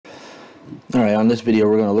Alright, on this video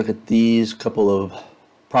we're going to look at these couple of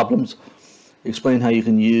problems, explain how you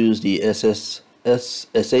can use the SAS, ASA,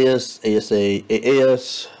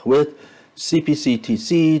 AAS with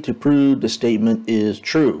CPCTC to prove the statement is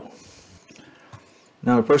true.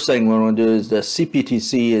 Now the first thing we want to do is that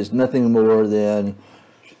CPTC is nothing more than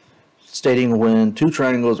stating when two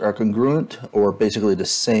triangles are congruent, or basically the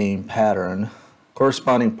same pattern,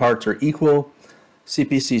 corresponding parts are equal.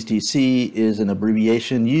 CPCTC is an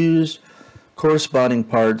abbreviation used. Corresponding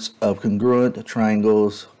parts of congruent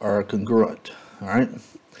triangles are congruent. Alright,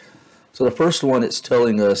 so the first one, it's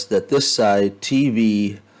telling us that this side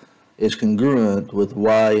TV is congruent with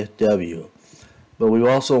YW, but we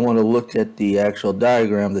also want to look at the actual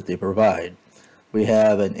diagram that they provide. We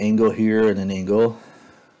have an angle here and an angle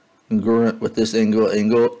congruent with this angle,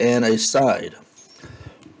 and a side.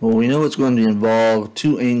 Well, we know it's going to involve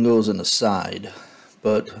two angles and a side,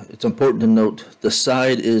 but it's important to note the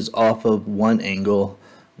side is off of one angle,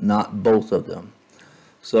 not both of them.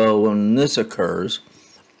 So when this occurs,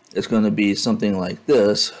 it's going to be something like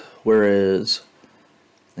this, whereas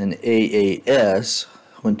an AAS,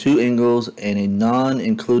 when two angles and a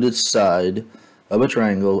non-included side of a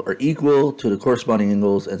triangle are equal to the corresponding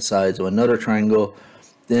angles and sides of another triangle,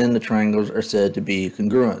 then the triangles are said to be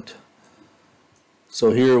congruent. So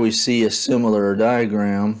here we see a similar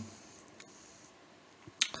diagram,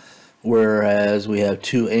 whereas we have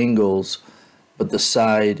two angles, but the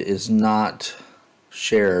side is not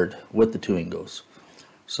shared with the two angles.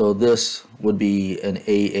 So this would be an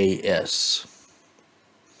AAS.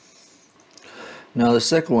 Now the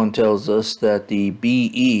second one tells us that the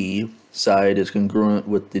BE side is congruent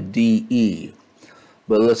with the DE.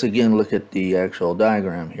 But let's again look at the actual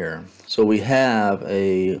diagram here. So we have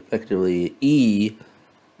effectively E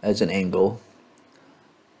as an angle,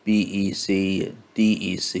 BEC,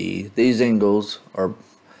 DEC. These angles are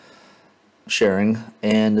sharing,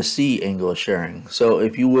 and the C angle is sharing. So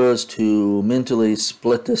if you was to mentally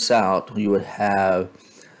split this out, you would have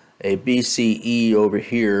a BCE over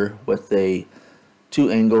here with two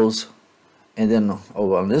angles, and then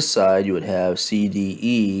over on this side you would have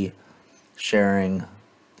CDE sharing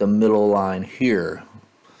the middle line here.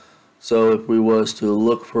 So if we was to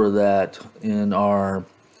look for that in our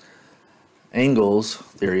angles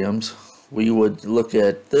theorems, we would look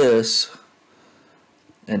at this,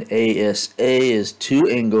 and ASA is two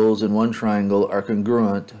angles in one triangle are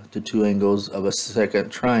congruent to two angles of a second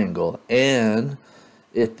triangle, and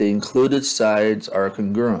if the included sides are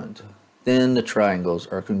congruent, then the triangles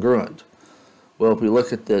are congruent. Well, if we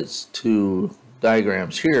look at these two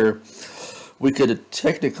diagrams here, we could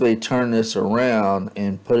technically turn this around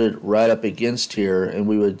and put it right up against here, and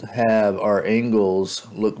we would have our angles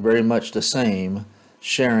look very much the same,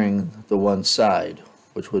 sharing the one side,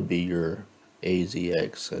 which would be your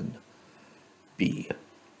AZX and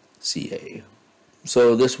BCA.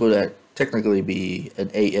 So this would technically be an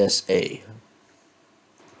ASA.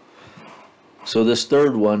 So this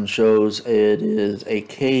third one shows it is a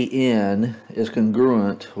KN is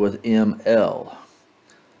congruent with ML.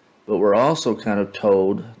 But we're also kind of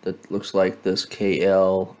told that looks like this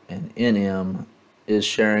KL and NM is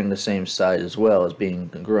sharing the same side as well as being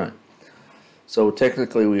congruent. So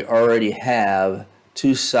technically we already have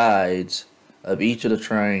two sides of each of the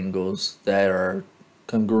triangles that are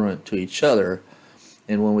congruent to each other.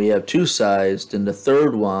 And when we have two sides, then the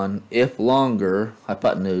third one, if longer,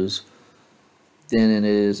 hypotenuse, then it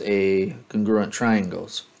is a congruent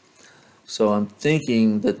triangles. So I'm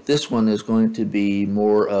thinking that this one is going to be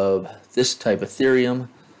more of this type of theorem,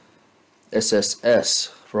 SSS,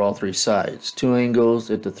 for all three sides. Two angles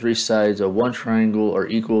if the three sides of one triangle are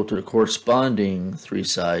equal to the corresponding three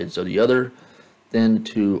sides of the other, then the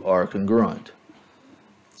two are congruent.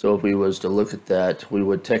 So if we was to look at that, we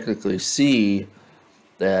would technically see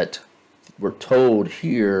that we're told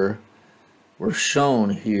here, we're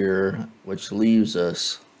shown here, which leaves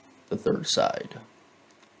us the third side.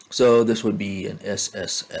 So this would be an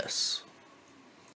SSS.